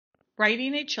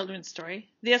Writing a children's story.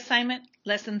 The assignment,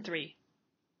 Lesson 3.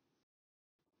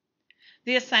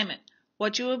 The assignment,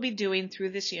 what you will be doing through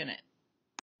this unit.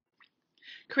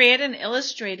 Create an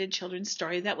illustrated children's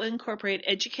story that will incorporate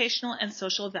educational and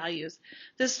social values.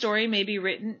 The story may be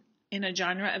written in a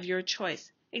genre of your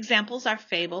choice. Examples are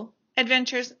fable,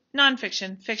 adventures,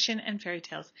 nonfiction, fiction, and fairy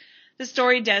tales. The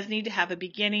story does need to have a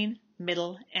beginning,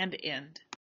 middle, and end.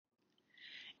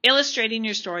 Illustrating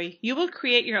your story. You will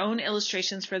create your own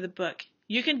illustrations for the book.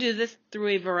 You can do this through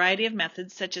a variety of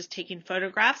methods, such as taking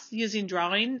photographs, using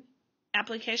drawing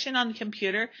application on the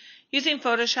computer, using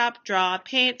Photoshop, draw,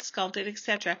 paint, sculpt it,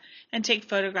 etc., and take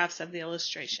photographs of the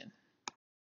illustration.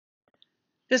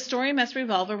 The story must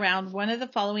revolve around one of the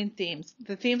following themes.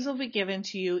 The themes will be given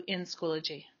to you in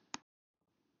Schoology.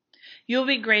 You will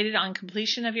be graded on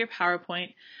completion of your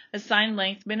PowerPoint, assigned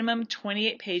length minimum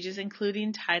 28 pages,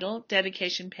 including title,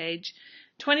 dedication page,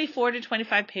 24 to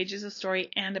 25 pages of story,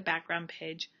 and a background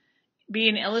page,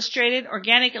 being illustrated,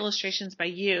 organic illustrations by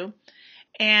you,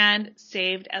 and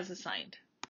saved as assigned.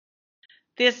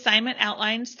 The assignment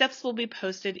outline steps will be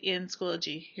posted in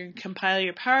Schoology. You can compile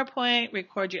your PowerPoint,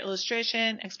 record your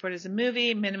illustration, export as a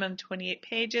movie, minimum 28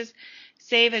 pages,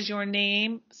 save as your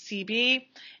name, CB,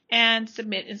 and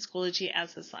submit in Schoology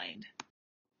as assigned.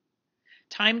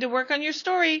 Time to work on your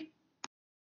story.